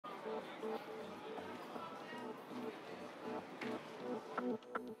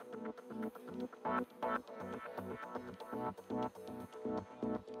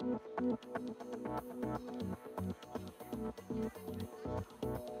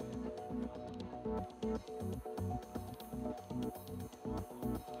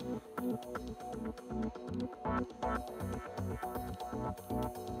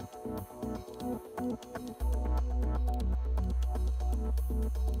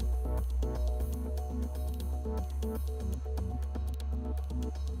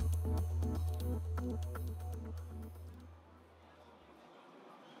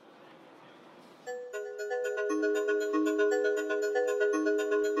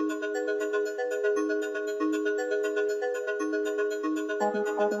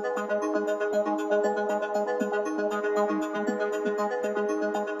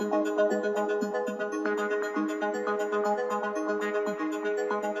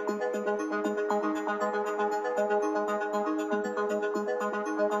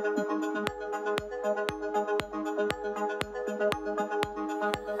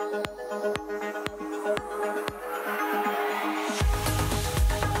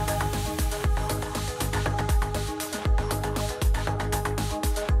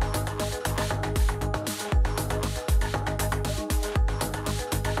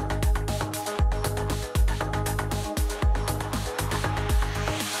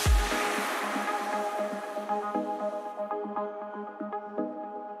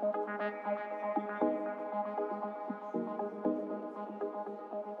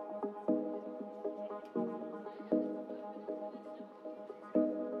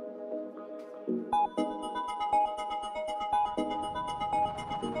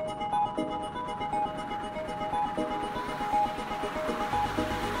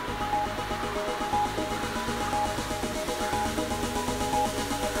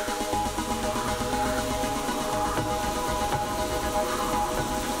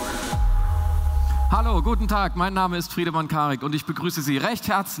Hallo, guten Tag, mein Name ist Friedemann Karik und ich begrüße Sie recht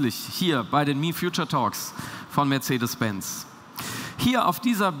herzlich hier bei den Me Future Talks von Mercedes-Benz. Hier auf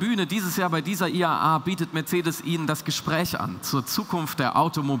dieser Bühne, dieses Jahr bei dieser IAA, bietet Mercedes Ihnen das Gespräch an zur Zukunft der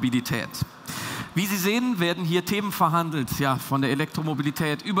Automobilität. Wie Sie sehen, werden hier Themen verhandelt, ja, von der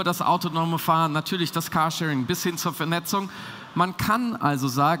Elektromobilität über das autonome Fahren, natürlich das Carsharing bis hin zur Vernetzung. Man kann also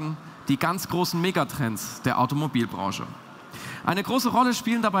sagen, die ganz großen Megatrends der Automobilbranche. Eine große Rolle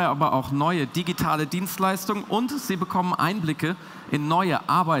spielen dabei aber auch neue digitale Dienstleistungen und Sie bekommen Einblicke in neue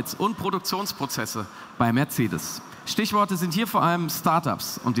Arbeits- und Produktionsprozesse bei Mercedes. Stichworte sind hier vor allem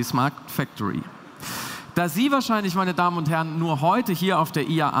Startups und die Smart Factory. Da Sie wahrscheinlich, meine Damen und Herren, nur heute hier auf der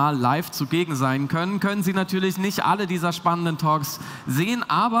IAA live zugegen sein können, können Sie natürlich nicht alle dieser spannenden Talks sehen,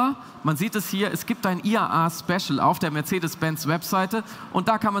 aber man sieht es hier, es gibt ein IAA-Special auf der Mercedes-Benz-Webseite und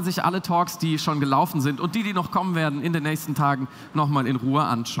da kann man sich alle Talks, die schon gelaufen sind und die noch kommen werden, in den nächsten Tagen nochmal in Ruhe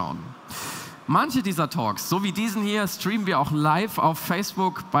anschauen. Manche dieser Talks, so wie diesen hier, streamen wir auch live auf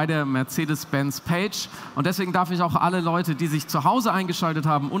Facebook bei der Mercedes-Benz-Page. Und deswegen darf ich auch alle Leute, die sich zu Hause eingeschaltet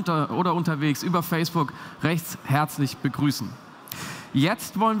haben oder unterwegs über Facebook, recht herzlich begrüßen.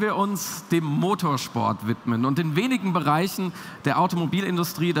 Jetzt wollen wir uns dem Motorsport widmen. Und in wenigen Bereichen der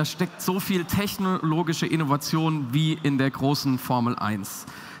Automobilindustrie, da steckt so viel technologische Innovation wie in der großen Formel 1.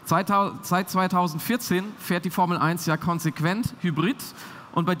 Seit 2014 fährt die Formel 1 ja konsequent hybrid.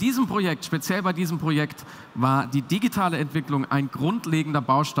 Und bei diesem Projekt, speziell bei diesem Projekt, war die digitale Entwicklung ein grundlegender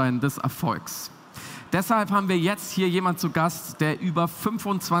Baustein des Erfolgs. Deshalb haben wir jetzt hier jemanden zu Gast, der über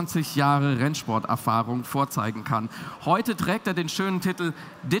 25 Jahre Rennsporterfahrung vorzeigen kann. Heute trägt er den schönen Titel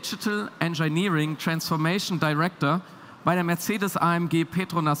Digital Engineering Transformation Director bei der Mercedes-AMG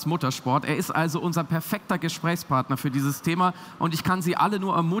Petronas Motorsport. Er ist also unser perfekter Gesprächspartner für dieses Thema und ich kann Sie alle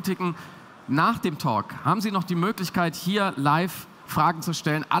nur ermutigen, nach dem Talk haben Sie noch die Möglichkeit, hier live Fragen zu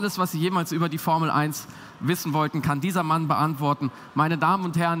stellen. Alles, was Sie jemals über die Formel 1 wissen wollten, kann dieser Mann beantworten. Meine Damen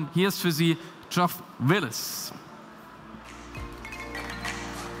und Herren, hier ist für Sie Geoff Willis.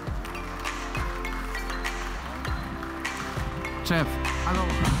 Geoff, hello.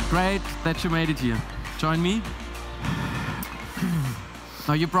 Great that you made it here. Join me.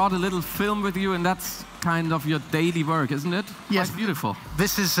 Now you brought a little film with you, and that's kind of your daily work, isn't it? Yes. Quite beautiful.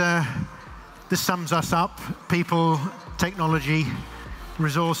 This sums us up. People, technology,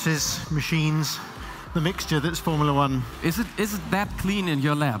 resources, machines, the mixture that's Formula One. Is it that clean in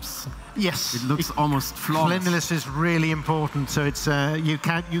your labs? Yes. It looks almost flawless. Cleanliness is really important. So it's you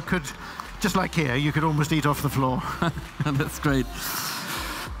could, just like here, you could almost eat off the floor. That's great.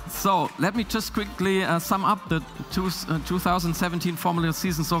 So let me just quickly sum up the 2017 Formula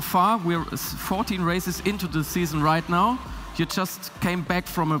season so far. We're 14 races into the season right now. You just came back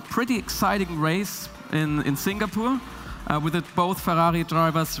from a pretty exciting race in Singapore with both Ferrari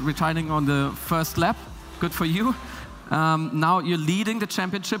drivers retiring on the first lap. Good for you. Now you're leading the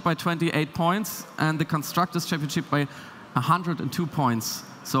championship by 28 points and the Constructors' Championship by 102 points.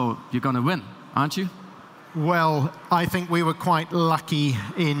 So you're going to win, aren't you? Well, I think we were quite lucky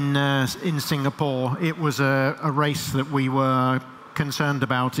in Singapore. It was a race that we were concerned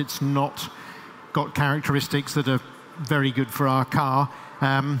about. It's not got characteristics that are very good for our car,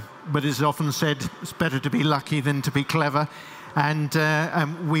 but as often said, it's better to be lucky than to be clever,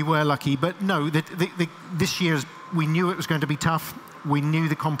 and we were lucky. But no, this year we knew it was going to be tough. We knew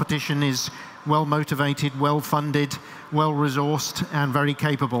the competition is well motivated, well funded, well resourced, and very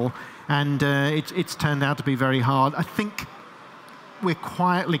capable. And it's turned out to be very hard. I think we're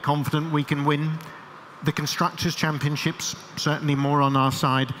quietly confident we can win. The Constructors' Championships, certainly more on our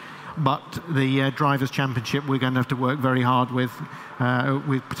side, but the Drivers' Championship we're going to have to work very hard with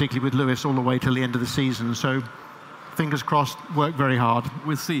particularly with Lewis, all the way till the end of the season. So fingers crossed, work very hard.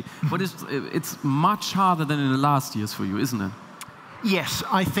 We'll see. But it's much harder than in the last years for you, isn't it? Yes,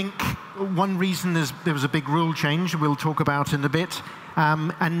 I think one reason there was a big rule change we'll talk about in a bit.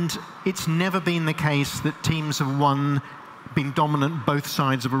 And it's never been the case that teams have been dominant both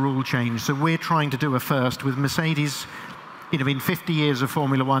sides of a rule change. So we're trying to do a first with Mercedes. In 50 years of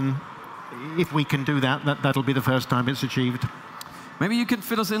Formula One, if we can do that, that'll be the first time it's achieved. Maybe you can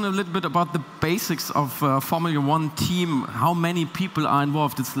fill us in a little bit about the basics of Formula One team. How many people are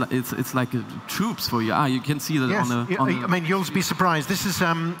involved? It's like troops for you. You can see that. Yes. I mean, you'll be surprised. This is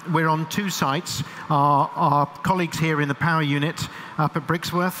we're on two sites. Our colleagues here in the power unit up at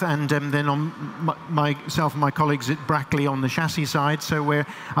Brixworth, and then on myself and my colleagues at Brackley on the chassis side. So we're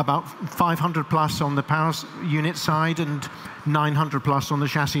about 500 plus on the power unit side and 900 plus on the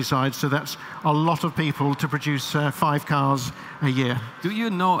chassis side. So that's a lot of people to produce 5 cars a year. Do you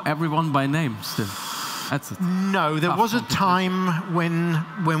know everyone by name still? That's it. No, there was a time when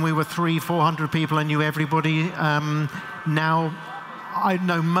we were 300-400 people and knew everybody. Now I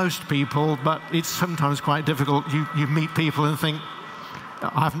know most people, but it's sometimes quite difficult. You meet people and think,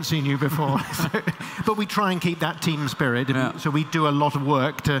 I haven't seen you before. But we try and keep that team spirit. Yeah. So we do a lot of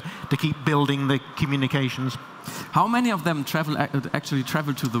work to keep building the communications. How many of them actually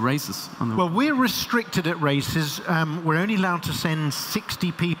travel to the races? Well, we're restricted at races. We're only allowed to send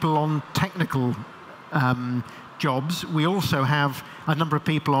 60 people on technical jobs. We also have a number of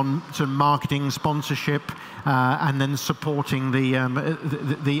people on sort of marketing, sponsorship, and then supporting the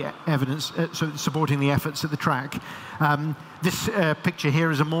evidence, supporting the efforts at the track. This picture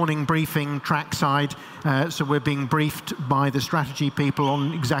here is a morning briefing trackside, so we're being briefed by the strategy people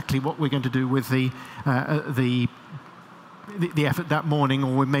on exactly what we're going to do with the effort that morning,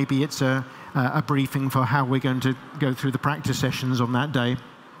 or maybe it's a briefing for how we're going to go through the practice sessions on that day.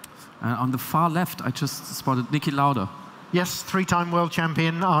 On the far left, I just spotted Niki Lauda. Yes, 3-time world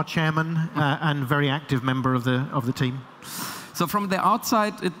champion, our chairman, and very active member of the team. So from the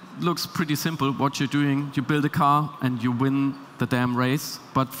outside, it looks pretty simple what you're doing. You build a car and you win the damn race.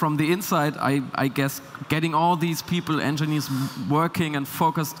 But from the inside, I guess getting all these people, engineers, working and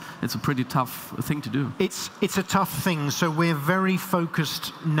focused, it's a pretty tough thing to do. It's a tough thing. So we're very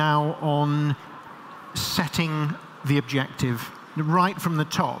focused now on setting the objective. Right from the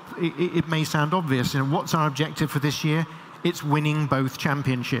top, it may sound obvious. What's our objective for this year? It's winning both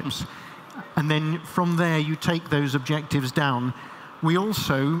championships. And then from there, you take those objectives down. We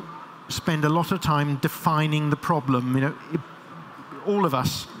also spend a lot of time defining the problem. All of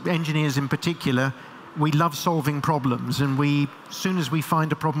us, engineers in particular, we love solving problems. And as soon as we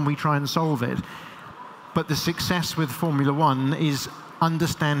find a problem, we try and solve it. But the success with Formula One is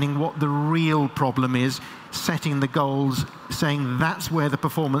understanding what the real problem is, setting the goals, saying that's where the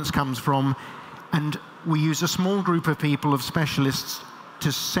performance comes from. And we use a small group of people, of specialists,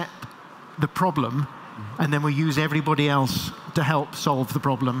 to set the problem, and then we use everybody else to help solve the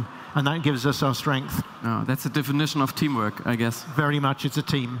problem, and that gives us our strength. Oh, that's a definition of teamwork, I guess. Very much, it's a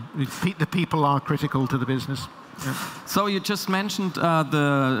team. The people are critical to the business. Yeah. So you just mentioned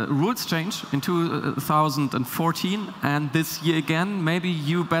the rules change in 2014, and this year again. Maybe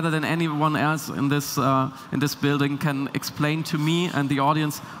you, better than anyone else in this building, can explain to me and the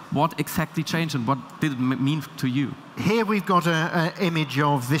audience what exactly changed and what did it mean to you. Here we've got an image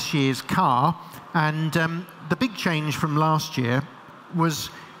of this year's car, and the big change from last year was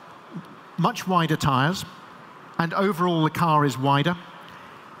much wider tyres, and overall the car is wider,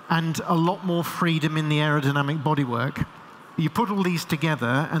 and a lot more freedom in the aerodynamic bodywork. You put all these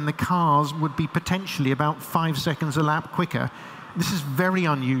together, and the cars would be potentially about 5 seconds a lap quicker. This is very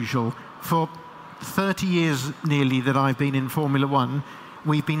unusual. For 30 years nearly that I've been in Formula One,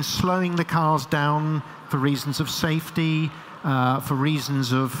 we've been slowing the cars down for reasons of safety, for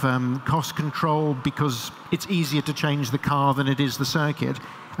reasons of cost control, because it's easier to change the car than it is the circuit.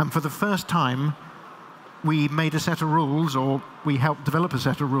 And for the first time, we made a set of rules, or we helped develop a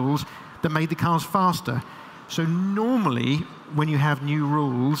set of rules that made the cars faster. So normally, when you have new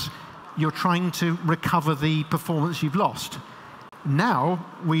rules, you're trying to recover the performance you've lost. Now,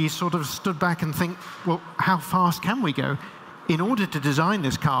 we sort of stood back and think, well, how fast can we go? In order to design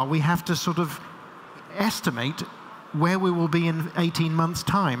this car, we have to sort of estimate where we will be in 18 months'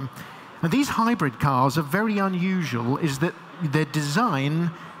 time. And these hybrid cars are very unusual, is that their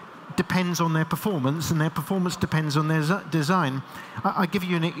design depends on their performance, and their performance depends on their design. I'll give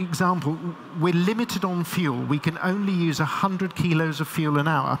you an example. We're limited on fuel. We can only use 100 kilos of fuel an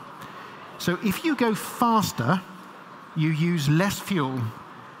hour. So if you go faster, you use less fuel,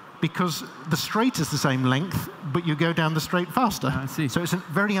 because the straight is the same length, but you go down the straight faster. I see. So it's a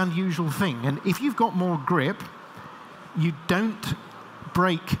very unusual thing. And if you've got more grip, you don't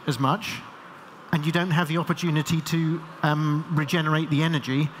brake as much, and you don't have the opportunity to regenerate the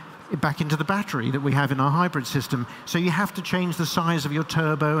energy back into the battery that we have in our hybrid system. So you have to change the size of your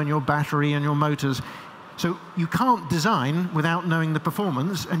turbo and your battery and your motors. So you can't design without knowing the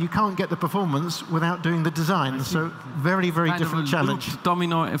performance, and you can't get the performance without doing the design. So very, very different challenge.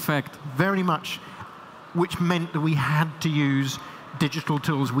 Domino effect. Very much, which meant that we had to use digital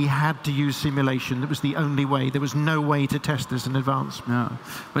tools. We had to use simulation. That was the only way. There was no way to test this in advance. Yeah,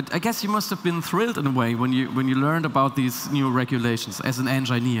 but I guess you must have been thrilled in a way when you learned about these new regulations as an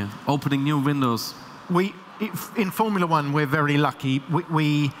engineer, opening new windows. In Formula One, we're very lucky.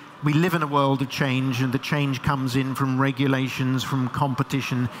 We live in a world of change, and the change comes in from regulations, from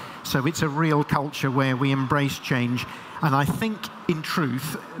competition. So it's a real culture where we embrace change. And I think, in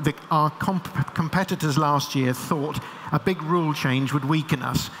truth, that our competitors last year thought a big rule change would weaken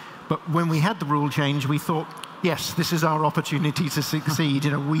us. But when we had the rule change, we thought, yes, this is our opportunity to succeed.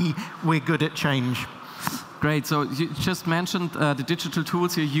 We're good at change. Great. So you just mentioned the digital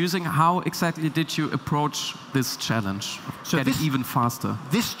tools you're using. How exactly did you approach this challenge, getting even faster?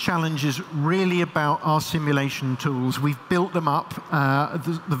 This challenge is really about our simulation tools. We've built them up,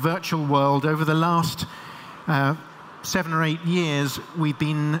 the virtual world. Over the last 7 or 8 years, we've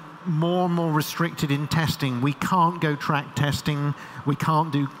been more and more restricted in testing. We can't go track testing. We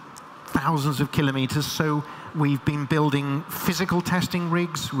can't do thousands of kilometers. So we've been building physical testing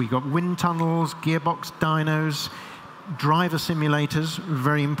rigs. We've got wind tunnels, gearbox dynos, driver simulators,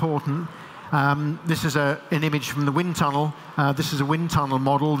 very important. This is an image from the wind tunnel. This is a wind tunnel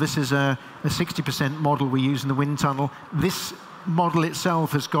model. This is a 60% model we use in the wind tunnel. This model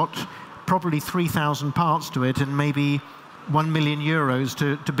itself has got probably 3,000 parts to it, and maybe 1 million euros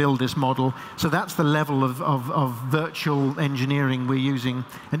to build this model. So that's the level of virtual engineering we're using.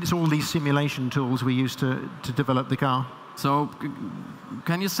 And it's all these simulation tools we use to develop the car. So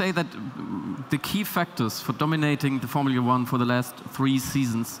can you say that the key factors for dominating the Formula One for the last 3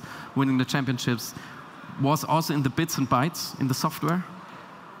 seasons, winning the championships, was also in the bits and bytes, in the software?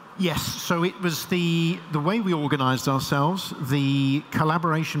 Yes, so it was the way we organized ourselves, the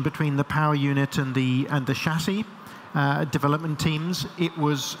collaboration between the power unit and the chassis development teams. It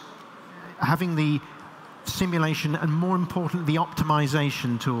was having the simulation and, more important, the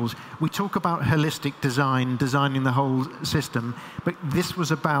optimization tools. We talk about holistic design, designing the whole system, but this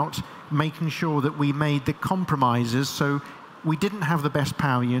was about making sure that we made the compromises. So we didn't have the best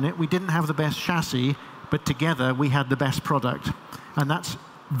power unit, we didn't have the best chassis, but together we had the best product. And that's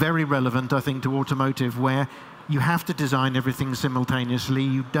very relevant, I think, to automotive, where you have to design everything simultaneously.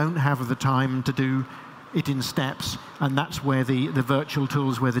 You don't have the time to do it in steps, and that's where the virtual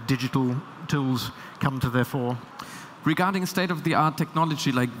tools, where the digital tools come to their fore. Regarding state-of-the-art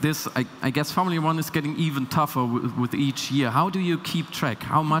technology like this, I guess Formula One is getting even tougher with each year. How do you keep track?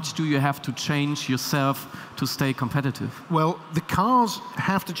 How much do you have to change yourself to stay competitive? Well, the cars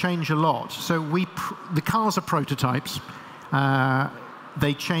have to change a lot. So the cars are prototypes.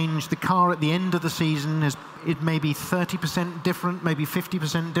 They change. The car at the end of the season it may be 30% different, maybe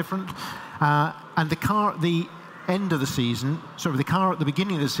 50% different. And the car at the end of the season, sorry, the car at the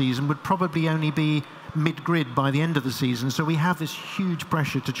beginning of the season would probably only be mid-grid by the end of the season. So we have this huge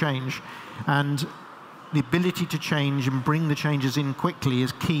pressure to change. And the ability to change and bring the changes in quickly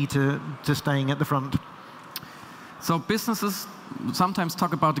is key to staying at the front. So businesses sometimes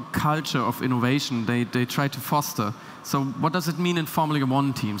talk about the culture of innovation they try to foster. So what does it mean in Formula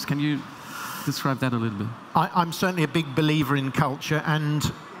One teams? Can you describe that a little bit? I'm certainly a big believer in culture and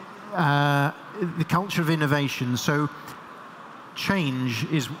the culture of innovation. So change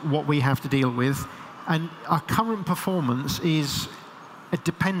is what we have to deal with. And our current performance it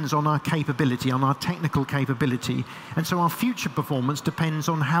depends on our capability, on our technical capability. And so our future performance depends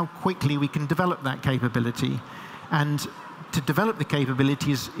on how quickly we can develop that capability. And to develop the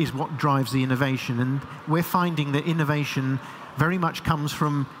capabilities is what drives the innovation. And we're finding that innovation very much comes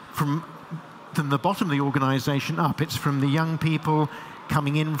from the bottom of the organization up. It's from the young people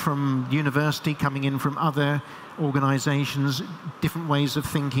coming in from university, coming in from other organizations, different ways of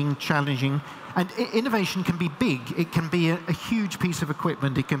thinking, challenging. And innovation can be big. It can be a huge piece of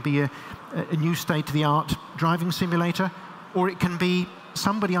equipment. It can be a new state-of-the-art driving simulator, or it can be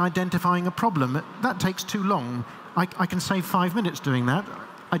somebody identifying a problem. That takes too long. I can save 5 minutes doing that.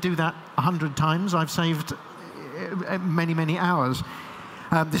 I do that 100 times. I've saved many, many hours.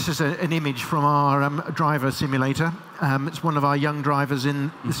 This is an image from our driver simulator. It's one of our young drivers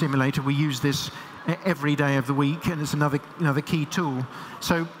in the simulator. We use this every day of the week, and it's another key tool.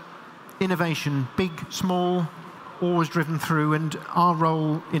 So innovation, big, small, always driven through, and our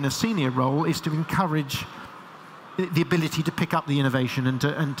role in a senior role is to encourage the ability to pick up the innovation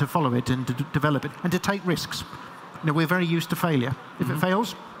and to follow it and to develop it and to take risks. We're very used to failure. If it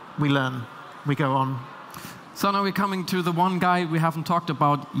fails, we learn, we go on. So now we're coming to the one guy we haven't talked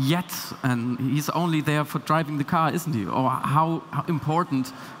about yet, and he's only there for driving the car, isn't he? Or how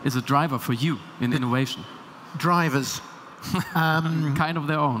important is a driver for you in innovation? Drivers. Kind of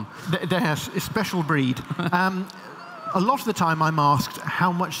their own. They're a special breed. A lot of the time I'm asked,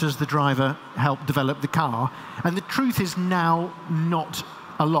 how much does the driver help develop the car? And the truth is now not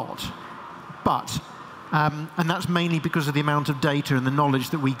a lot. But, and that's mainly because of the amount of data and the knowledge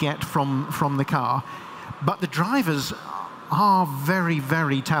that we get from the car. But the drivers are very,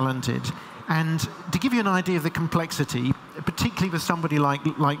 very talented. And to give you an idea of the complexity, particularly with somebody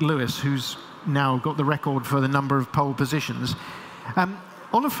like Lewis, who's now got the record for the number of pole positions,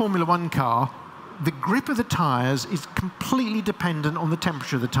 on a Formula One car, the grip of the tyres is completely dependent on the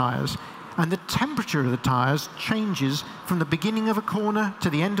temperature of the tyres. And the temperature of the tyres changes from the beginning of a corner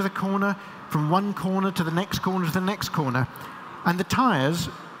to the end of the corner, from one corner to the next corner to the next corner. And the tyres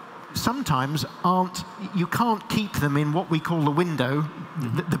sometimes you can't keep them in what we call the window,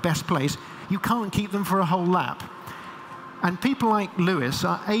 the best place. You can't keep them for a whole lap. And people like Lewis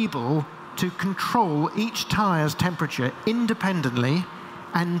are able to control each tyre's temperature independently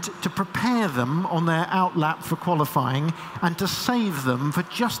and to prepare them on their outlap for qualifying and to save them for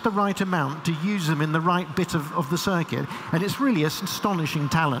just the right amount to use them in the right bit of the circuit. And it's really an astonishing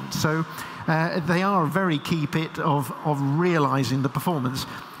talent. So they are a very key bit of realizing the performance.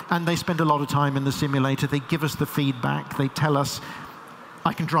 And they spend a lot of time in the simulator. They give us the feedback. They tell us,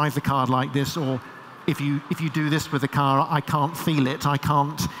 I can drive the car like this, or if you do this with the car, I can't feel it. I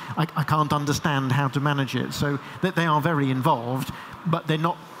can't understand how to manage it. So that they are very involved, but they're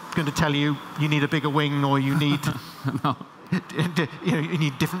not going to tell you need a bigger wing or you need No. you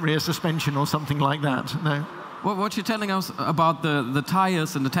need different rear suspension or something like that. No. Well, what you're telling us about the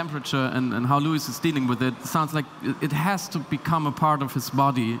tires and the temperature and how Lewis is dealing with it sounds like it has to become a part of his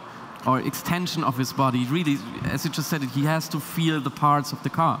body or extension of his body. Really, as you just said, he has to feel the parts of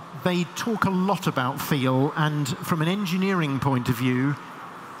the car. They talk a lot about feel, and from an engineering point of view,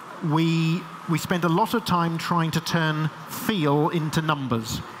 we spend a lot of time trying to turn feel into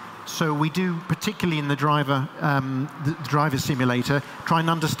numbers. So we do, particularly in the driver simulator, try and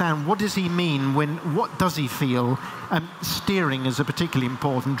understand what does he mean what does he feel. Steering is particularly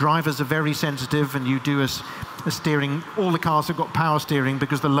important. Drivers are very sensitive, and you do a steering. All the cars have got power steering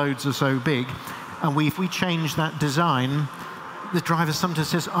because the loads are so big. And if we change that design, the driver sometimes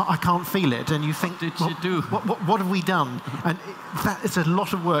says, oh, I can't feel it. And you think, what did you do? What have we done? And it's a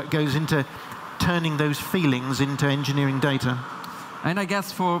lot of work goes into turning those feelings into engineering data. And I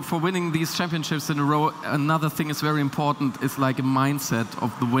guess for winning these championships in a row, another thing is very important is like a mindset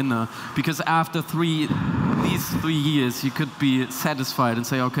of the winner. Because after these 3 years, you could be satisfied and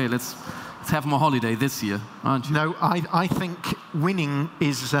say, okay, let's have more holiday this year, aren't you? No, I think winning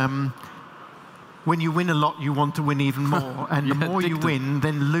is, when you win a lot, you want to win even more. And the more you win,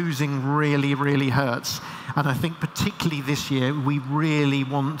 then losing really, really hurts. And I think particularly this year, we really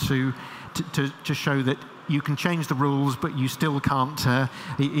want to show that you can change the rules, but you still can't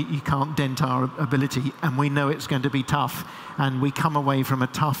dent our ability. And we know it's going to be tough. And we come away from a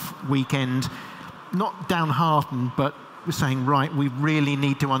tough weekend, not downhearted, but we're saying, right, we really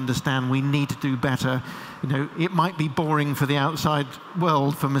need to understand, we need to do better. It might be boring for the outside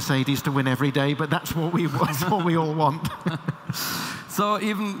world for Mercedes to win every day, but that's what we all want. So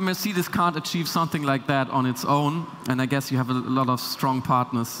even Mercedes can't achieve something like that on its own, and I guess you have a lot of strong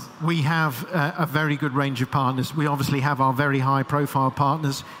partners. We have a very good range of partners. We obviously have our very high-profile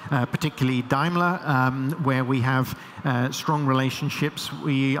partners, particularly Daimler, where we have strong relationships.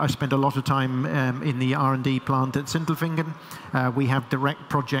 I spend a lot of time in the R&D plant at Sindelfingen. We have direct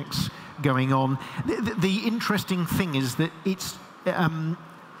projects going on. The interesting thing is that it's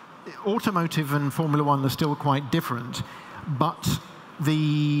automotive and Formula One are still quite different, but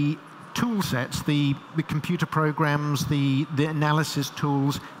the tool sets, the computer programs, the analysis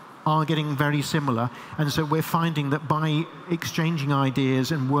tools are getting very similar. And so we're finding that by exchanging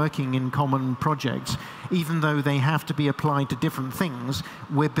ideas and working in common projects, even though they have to be applied to different things,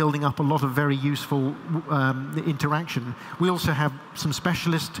 we're building up a lot of very useful interaction. We also have some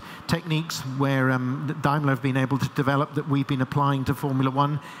specialist techniques where Daimler have been able to develop that we've been applying to Formula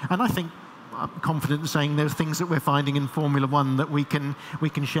One. And I think I'm confident in saying there's things that we're finding in Formula One that we can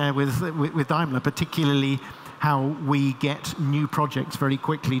share with Daimler, particularly how we get new projects very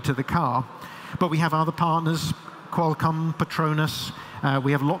quickly to the car. But we have other partners, Qualcomm, Petronas.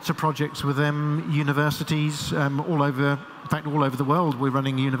 We have lots of projects with them, universities all over, in fact, all over the world. We're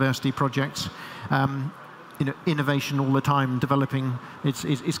running university projects. Innovation all the time, developing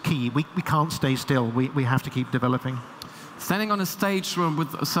is key. We can't stay still. We have to keep developing. Standing on a stage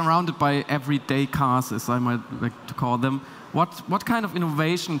surrounded by everyday cars, as I might like to call them, what kind of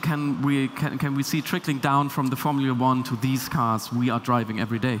innovation can we see trickling down from the Formula One to these cars we are driving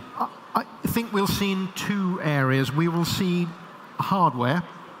every day? I think we'll see in two areas. We will see hardware.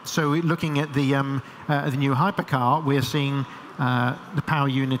 So looking at the new hypercar, we're seeing the power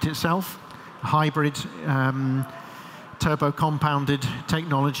unit itself, hybrid, turbo compounded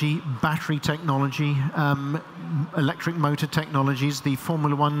technology, battery technology, electric motor technologies. The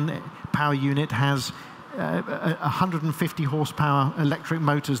Formula One power unit has 150 horsepower electric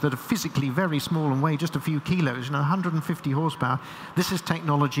motors that are physically very small and weigh just a few kilos, 150 horsepower. This is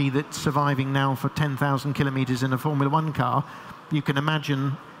technology that's surviving now for 10,000 kilometers in a Formula One car. You can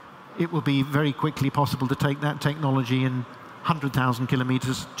imagine it will be very quickly possible to take that technology in 100,000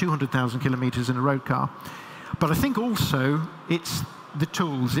 kilometers, 200,000 kilometers in a road car. But I think also it's the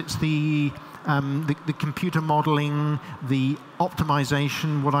tools, it's the computer modeling, the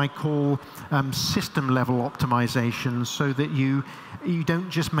optimization, what I call system-level optimization, so that you don't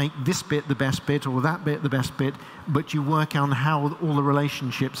just make this bit the best bit or that bit the best bit, but you work on how all the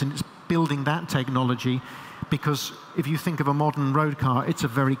relationships, and it's building that technology. Because if you think of a modern road car, it's a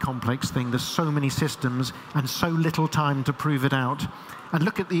very complex thing. There's so many systems and so little time to prove it out. And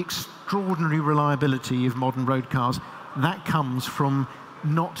look at the extraordinary reliability of modern road cars. That comes from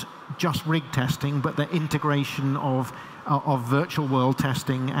not just rig testing, but the integration of virtual world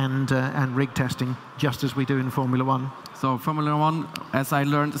testing and rig testing, just as we do in Formula One. So Formula One, as I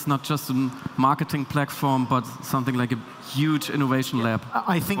learned, is not just a marketing platform, but something like a huge innovation lab.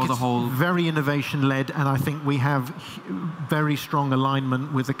 I think it's very innovation-led, and I think we have very strong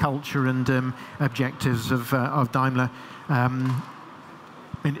alignment with the culture and objectives of Daimler.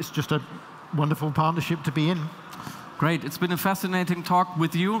 And it's just a wonderful partnership to be in. Great. It's been a fascinating talk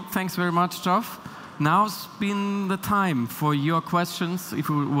with you. Thanks very much, Geoff. Now's been the time for your questions. If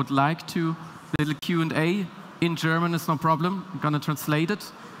you would like to, little Q&A in German is no problem. I'm going to translate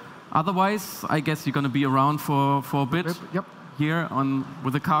it. Otherwise, I guess you're going to be around for a bit here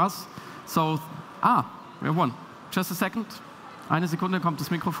with the cars. So, we have one. Just a second. Eine Sekunde, kommt das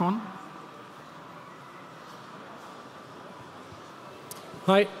Mikrofon.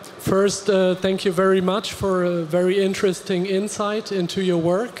 Hi. First, thank you very much for a very interesting insight into your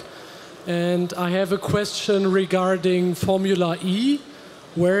work. And I have a question regarding Formula E.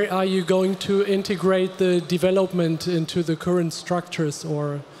 Where are you going to integrate the development into the current structures,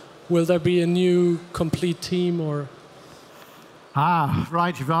 or will there be a new complete team? Or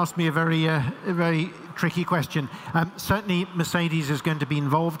right. You've asked me a very tricky question. Certainly, Mercedes is going to be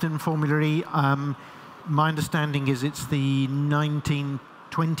involved in Formula E. My understanding is it's the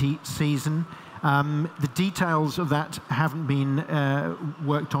 1920 season. The details of that haven't been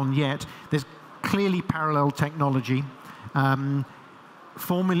worked on yet. There's clearly parallel technology.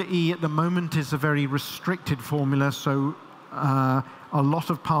 Formula E at the moment is a very restricted formula, so a lot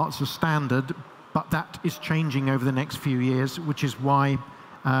of parts are standard, but that is changing over the next few years, which is why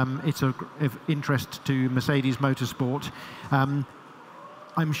it's of interest to Mercedes Motorsport.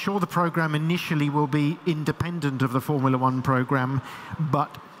 I'm sure the program initially will be independent of the Formula One program,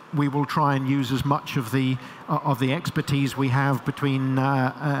 but we will try and use as much of the expertise we have between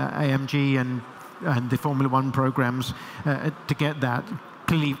AMG and the Formula One programs to get that.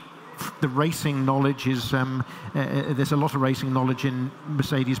 Clearly, the racing knowledge is, there's a lot of racing knowledge in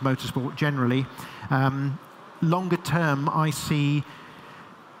Mercedes Motorsport generally. Longer term, I see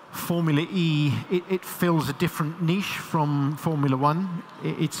Formula E, it fills a different niche from Formula One.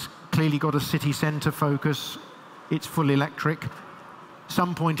 It's clearly got a city centre focus. It's fully electric.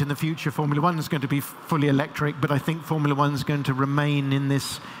 Some point in the future, Formula One is going to be fully electric, but I think Formula One is going to remain in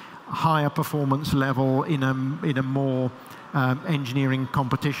this higher performance level in a more engineering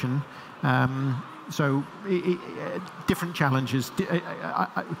competition. So different challenges.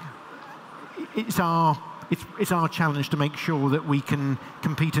 It's our challenge to make sure that we can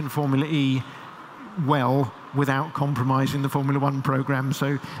compete in Formula E well without compromising the Formula One program.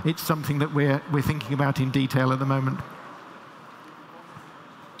 So it's something that we're thinking about in detail at the moment.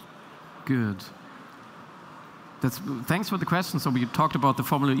 Good. Thanks for the question. So we talked about the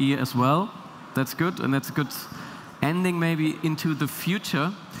Formula E as well. That's good, and that's a good ending maybe into the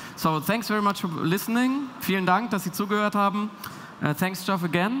future. So thanks very much for listening. Vielen Dank, dass Sie zugehört haben. Thanks, Geoff,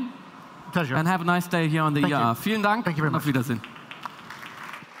 again. Pleasure. And have a nice day here on the IAA. Vielen Dank. Thank you very much. Auf Wiedersehen.